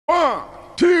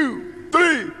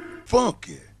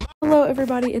funky. Hello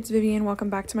everybody, it's Vivian. Welcome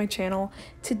back to my channel.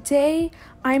 Today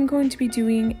I'm going to be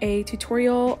doing a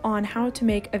tutorial on how to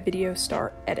make a video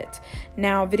star edit.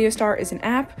 Now, Video Star is an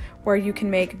app where you can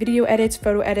make video edits,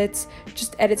 photo edits,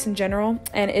 just edits in general,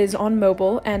 and it is on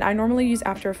mobile. And I normally use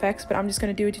After Effects, but I'm just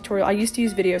going to do a tutorial. I used to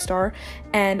use Video Star,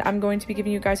 and I'm going to be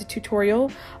giving you guys a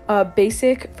tutorial,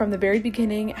 basic from the very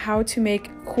beginning, how to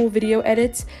make cool video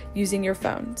edits using your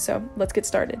phone. So let's get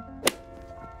started.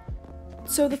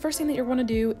 So the first thing that you're going to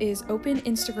do is open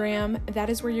Instagram. That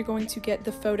is where you're going to get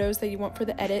the photos that you want for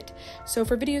the edit. So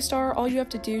for Video Star, all you have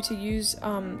to do to use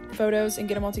photos and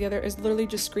get them all together is literally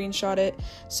just screenshot it.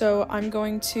 So I'm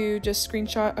going to just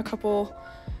screenshot a couple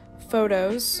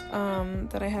photos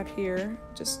that I have here.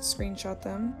 Just screenshot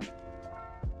them.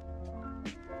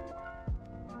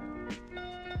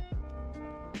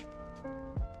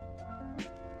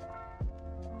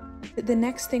 The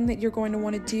next thing that you're going to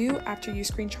want to do after you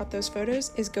screenshot those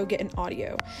photos is go get an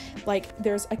audio. Like,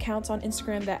 there's accounts on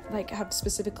Instagram that have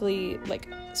specifically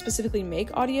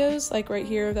make audios, like right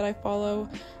here that I follow.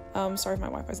 Sorry if my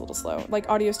Wi-Fi is a little slow, like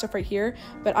audio stuff right here,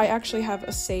 but I actually have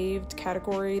a saved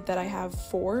category that I have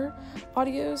for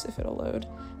audios, if it'll load.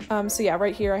 So yeah,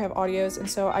 right here I have audios, and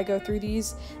so I go through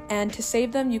these, and to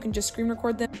save them you can just screen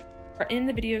record them. In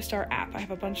the Video Star app, I have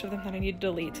a bunch of them that I need to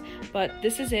delete, but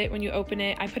this is it. When you open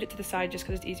it, I put it to the side just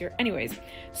because it's easier. Anyways,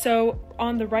 so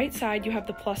on the right side you have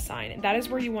the plus sign, and that is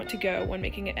where you want to go when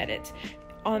making an edit.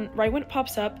 Right when it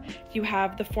pops up, you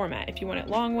have the format. If you want it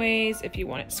long ways, if you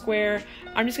want it square.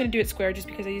 I'm just going to do it square just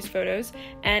because I use photos.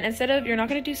 And instead of, you're not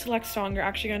going to do select song, you're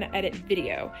actually going to edit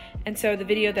video. And so the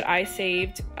video that I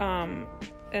saved,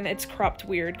 and it's cropped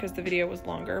weird because the video was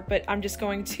longer, but I'm just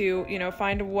going to,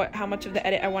 find how much of the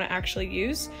edit I want to actually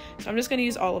use. So I'm just going to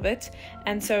use all of it.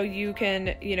 And so you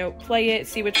can, play it,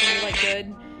 see which one you like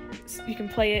good. You can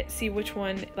play it, see which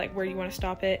one, where you want to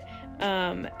stop it.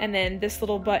 And then this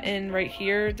little button right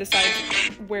here decides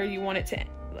where you want it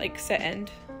to, set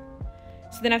end.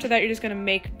 So then after that, you're just going to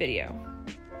make video,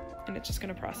 and it's just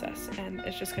going to process, and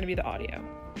it's just going to be the audio.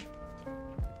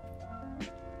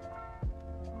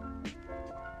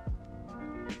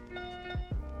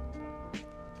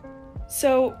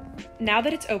 So now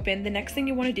that it's open, the next thing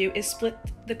you want to do is split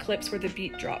the clips where the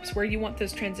beat drops, where you want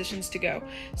those transitions to go.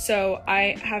 So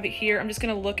I have it here. I'm just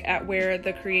going to look at where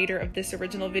the creator of this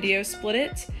original video split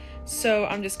it. So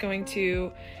I'm just going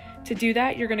to do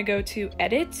that, you're going to go to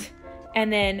edit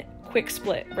and then quick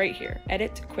split right here.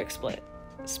 Edit, quick split.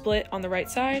 Split on the right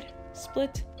side,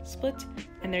 split, split,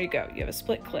 and there you go. You have a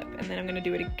split clip. And then I'm going to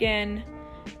do it again,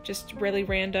 just really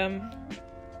random,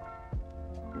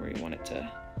 where you want it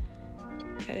to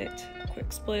edit,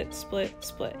 quick split, split,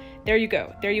 split. There you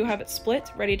go. There you have it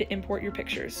split, ready to import your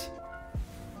pictures.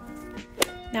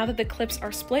 Now that the clips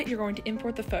are split, you're going to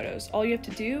import the photos. All you have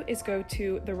to do is go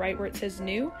to the right where it says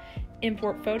new,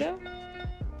 import photo,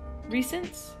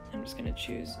 recents. I'm just going to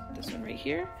choose this one right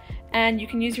here. And you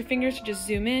can use your fingers to just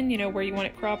zoom in, where you want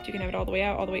it cropped. You can have it all the way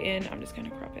out, all the way in. I'm just going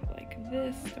to crop it like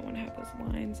this. Don't want to have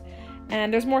those lines.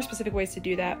 And there's more specific ways to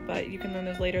do that, but you can learn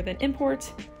those later. Then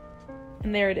import.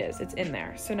 And there it is, it's in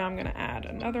there. So now I'm gonna add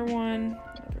another one,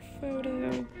 another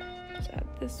photo, just add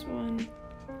this one.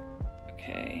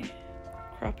 Okay,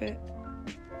 crop it,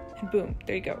 and boom,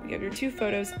 there you go. You have your two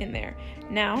photos in there.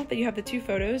 Now that you have the two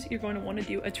photos, you're going to want to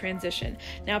do a transition.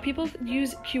 Now people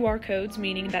use QR codes,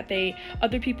 meaning that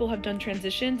other people have done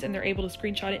transitions and they're able to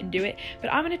screenshot it and do it,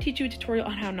 but I'm going to teach you a tutorial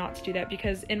on how not to do that,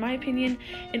 because in my opinion,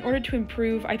 in order to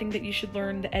improve, I think that you should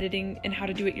learn the editing and how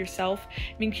to do it yourself.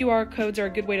 I mean, QR codes are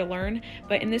a good way to learn,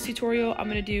 but in this tutorial, I'm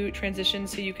going to do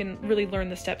transitions so you can really learn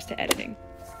the steps to editing.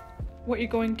 What you're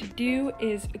going to do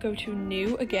is go to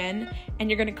new again, and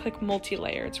you're going to click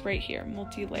multi-layer. It's right here,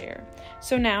 multi-layer.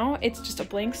 So now it's just a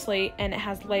blank slate and it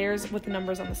has layers with the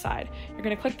numbers on the side. You're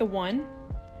going to click the one,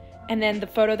 and then the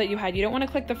photo that you had. You don't want to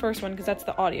click the first one because that's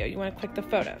the audio. You want to click the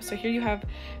photo. So here you have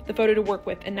the photo to work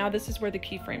with, and now this is where the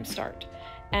keyframes start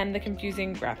and the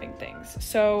confusing graphing things.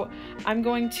 So I'm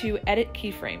going to edit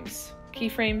keyframes.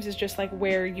 Keyframes is just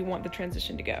where you want the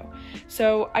transition to go.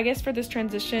 So I guess for this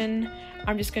transition,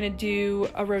 I'm just gonna do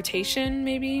a rotation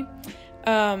maybe.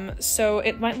 So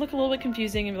it might look a little bit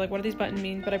confusing and be like, what do these buttons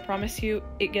mean? But I promise you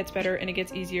it gets better and it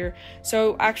gets easier.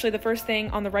 So actually the first thing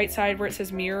on the right side where it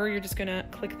says mirror, you're just gonna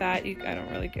click that. I don't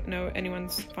really know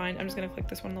anyone's fine. I'm just gonna click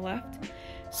this one on the left.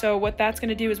 So what that's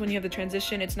gonna do is when you have the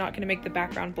transition, it's not gonna make the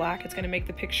background black. It's gonna make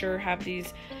the picture have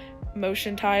these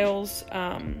motion tiles.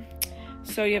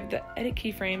 So you have the edit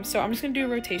keyframes. So I'm just going to do a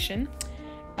rotation.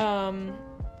 For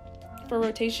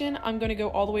rotation, I'm going to go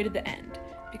all the way to the end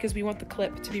because we want the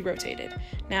clip to be rotated.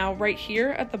 Now, right here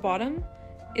at the bottom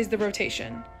is the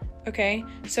rotation. Okay,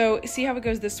 so see how it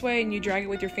goes this way and you drag it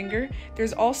with your finger?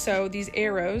 There's also these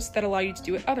arrows that allow you to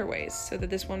do it other ways, so that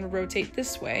this one would rotate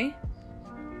this way,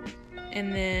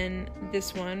 and then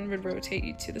this one would rotate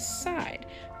you to the side.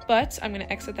 But I'm going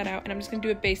to exit that out and I'm just going to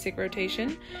do a basic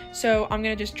rotation. So I'm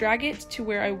going to just drag it to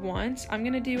where I want. I'm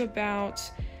going to do about,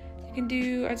 you can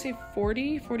do, I'd say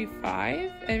 40,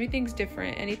 45. Everything's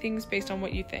different. Anything's based on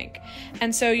what you think.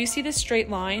 And so you see this straight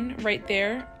line right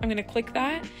there. I'm going to click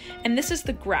that. And this is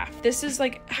the graph. This is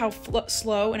like how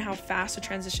slow and how fast a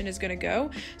transition is going to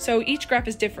go. So each graph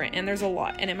is different and there's a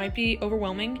lot and it might be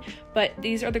overwhelming, but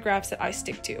these are the graphs that I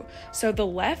stick to. So the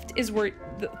left is where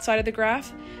the side of the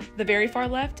graph, the very far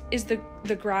left is the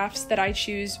graphs that I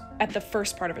choose at the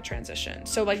first part of a transition.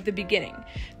 So like the beginning.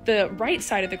 The right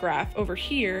side of the graph over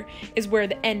here is where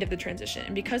the end of the transition.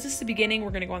 And because it's the beginning,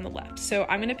 we're gonna go on the left. So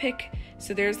I'm gonna pick,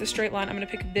 so there's the straight line. I'm gonna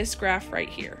pick this graph right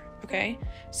here, okay?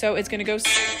 So it's gonna go,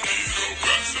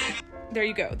 there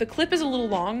you go. The clip is a little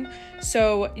long,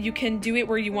 so you can do it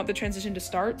where you want the transition to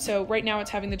start. So right now it's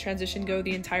having the transition go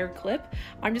the entire clip.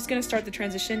 I'm just gonna start the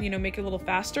transition, you know, make it a little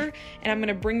faster, and I'm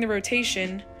gonna bring the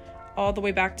rotation all the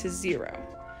way back to 0.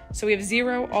 So we have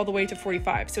 0 all the way to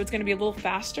 45. So it's gonna be a little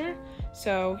faster.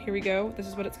 So here we go. This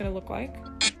is what it's gonna look like.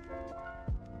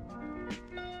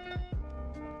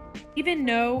 Even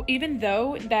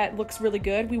though that looks really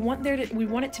good, we want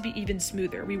it to be even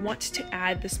smoother. We want to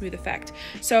add the smooth effect.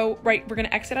 So right, we're gonna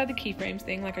exit out of the keyframes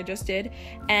thing like I just did,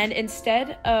 and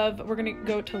instead of we're gonna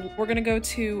go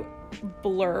to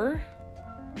blur.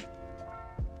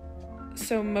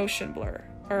 So motion blur.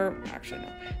 Or actually no,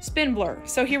 spin blur.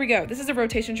 So here we go. This is a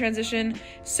rotation transition.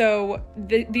 So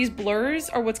these blurs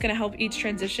are what's gonna help each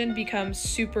transition become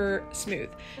super smooth.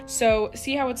 So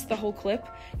see how it's the whole clip?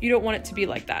 You don't want it to be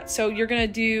like that. So you're gonna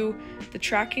do the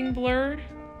tracking blur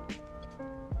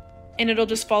and it'll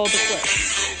just follow the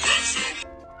clip.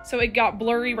 So it got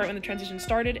blurry right when the transition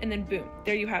started and then boom,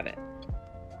 there you have it.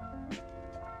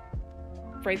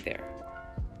 Right there,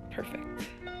 perfect.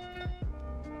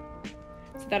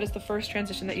 That is the first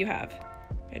transition that you have.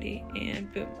 Ready,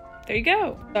 and boom. There you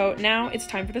go. So now it's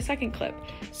time for the second clip.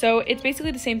 So it's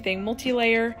basically the same thing.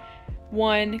 Multi-layer,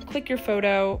 one, click your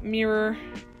photo, mirror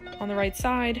on the right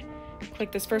side.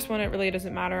 Click this first one, it really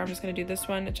doesn't matter. I'm just gonna do this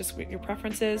one, it's just your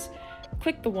preferences.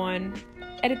 Click the one,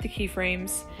 edit the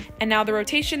keyframes. And now the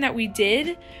rotation that we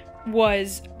did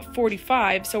was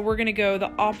 45, so we're gonna go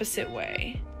the opposite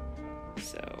way.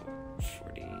 So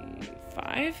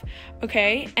 45,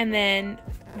 okay, and then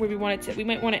where we want it to, we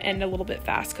might want to end a little bit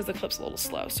fast because the clip's a little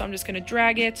slow. So I'm just going to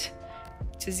drag it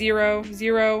to 0,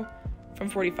 0 from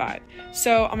 45.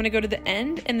 So I'm going to go to the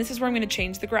end and this is where I'm going to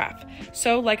change the graph.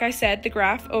 So like I said, the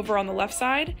graph over on the left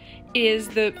side is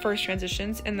the first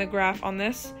transitions and the graph on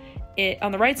this,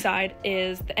 on the right side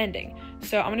is the ending.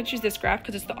 So I'm going to choose this graph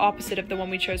because it's the opposite of the one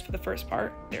we chose for the first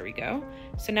part. There we go.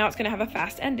 So now it's going to have a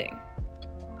fast ending.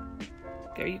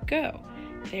 There you go.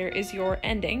 There is your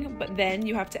ending, but then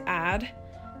you have to add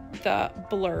the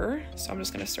blur. So I'm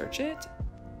just going to search it.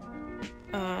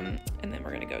 And then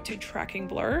we're going to go to tracking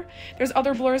blur. There's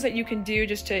other blurs that you can do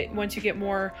just to, once you get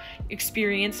more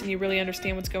experience and you really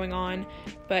understand what's going on,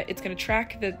 but it's going to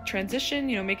track the transition,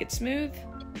 you know, make it smooth.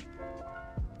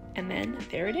 And then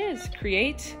there it is.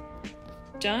 Create,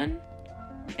 done,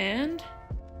 and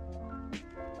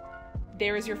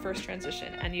there is your first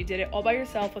transition. And you did it all by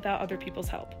yourself without other people's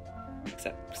help,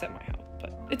 except my help,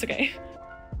 but it's okay.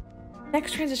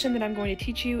 Next transition that I'm going to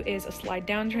teach you is a slide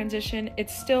down transition.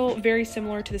 It's still very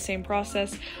similar to the same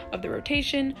process of the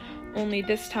rotation, only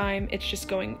this time it's just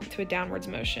going to a downwards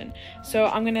motion. So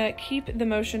I'm gonna keep the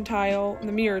motion tile,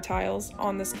 the mirror tiles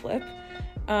on this clip.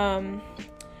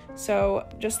 So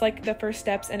just like the first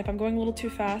steps, and if I'm going a little too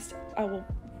fast, I will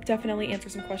definitely answer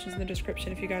some questions in the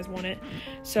description if you guys want it.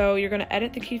 So you're going to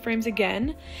edit the keyframes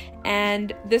again,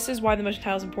 and this is why the motion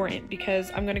tile is important,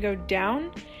 because I'm going to go down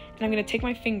and I'm going to take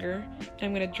my finger and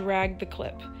I'm going to drag the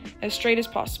clip as straight as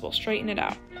possible, straighten it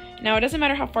out. Now it doesn't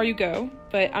matter how far you go,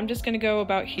 but I'm just going to go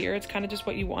about here. It's kind of just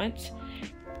what you want.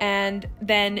 And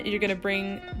then you're going to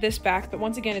bring this back, but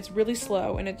once again it's really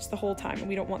slow and it's the whole time and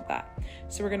we don't want that.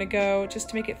 So we're going to go, just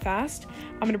to make it fast,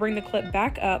 I'm going to bring the clip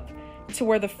back up to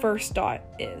where the first dot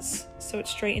is, so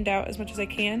it's straightened out as much as I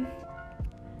can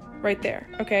right there.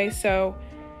 Okay, so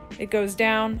it goes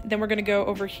down, then we're going to go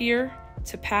over here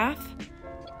to path,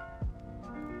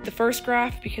 the first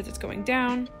graph, because it's going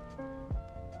down,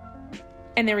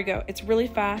 and there we go. It's really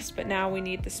fast, but now we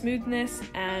need the smoothness,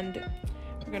 and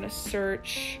we're going to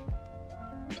search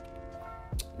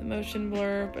the motion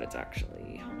blur, but it's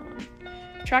actually, hold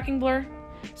on, tracking blur.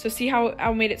 So see how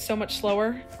I made it so much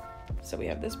slower? So we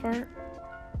have this part.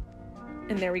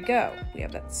 And there we go. We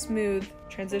have that smooth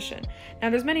transition. Now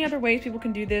there's many other ways people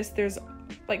can do this. There's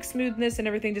like smoothness and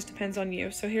everything just depends on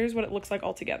you. So here's what it looks like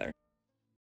all together.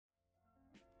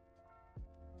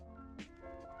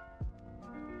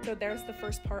 So there's the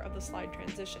first part of the slide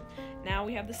transition. Now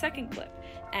we have the second clip,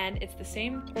 and it's the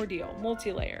same ordeal,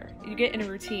 multi-layer. You get in a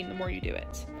routine the more you do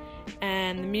it.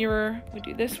 And the mirror, we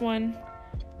do this one,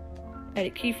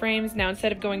 edit keyframes. Now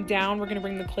instead of going down, we're gonna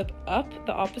bring the clip up,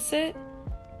 the opposite,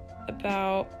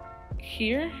 about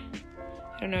here.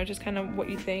 I don't know, just kind of what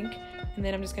you think. And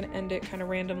then I'm just gonna end it kind of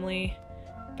randomly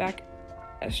back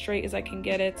as straight as I can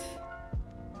get it,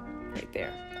 right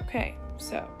there. Okay,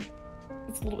 so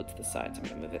it's a little bit to the side, so I'm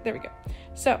gonna move it. There we go.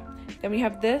 So then we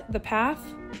have the path.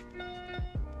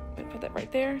 I'm gonna put that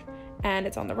right there, and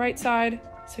it's on the right side.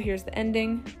 So here's the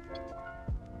ending.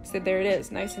 So there it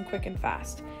is, nice and quick and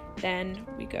fast. Then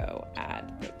we go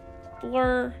add the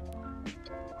blur,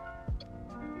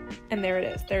 and there it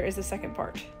is. There is the second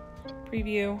part.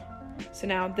 Preview. So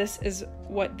now this is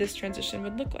what this transition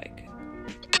would look like.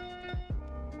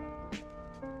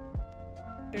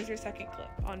 There's your second clip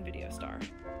on STARl.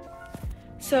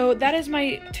 So that is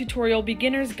my tutorial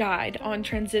beginner's guide on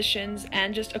transitions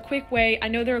and just a quick way. I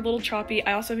know they're a little choppy.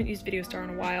 I also haven't used STARl in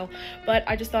a while, but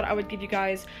I just thought I would give you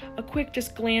guys a quick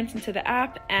just glance into the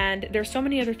app, and there's so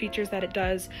many other features that it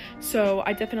does. So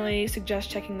I definitely suggest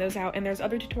checking those out, and there's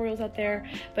other tutorials out there,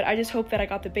 but I just hope that I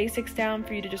got the basics down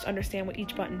for you to just understand what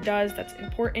each button does. That's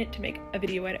important to make a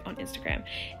video edit on Instagram.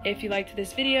 If you liked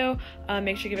this video,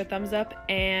 make sure you give it a thumbs up,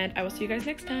 and I will see you guys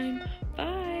next time.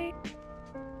 Bye.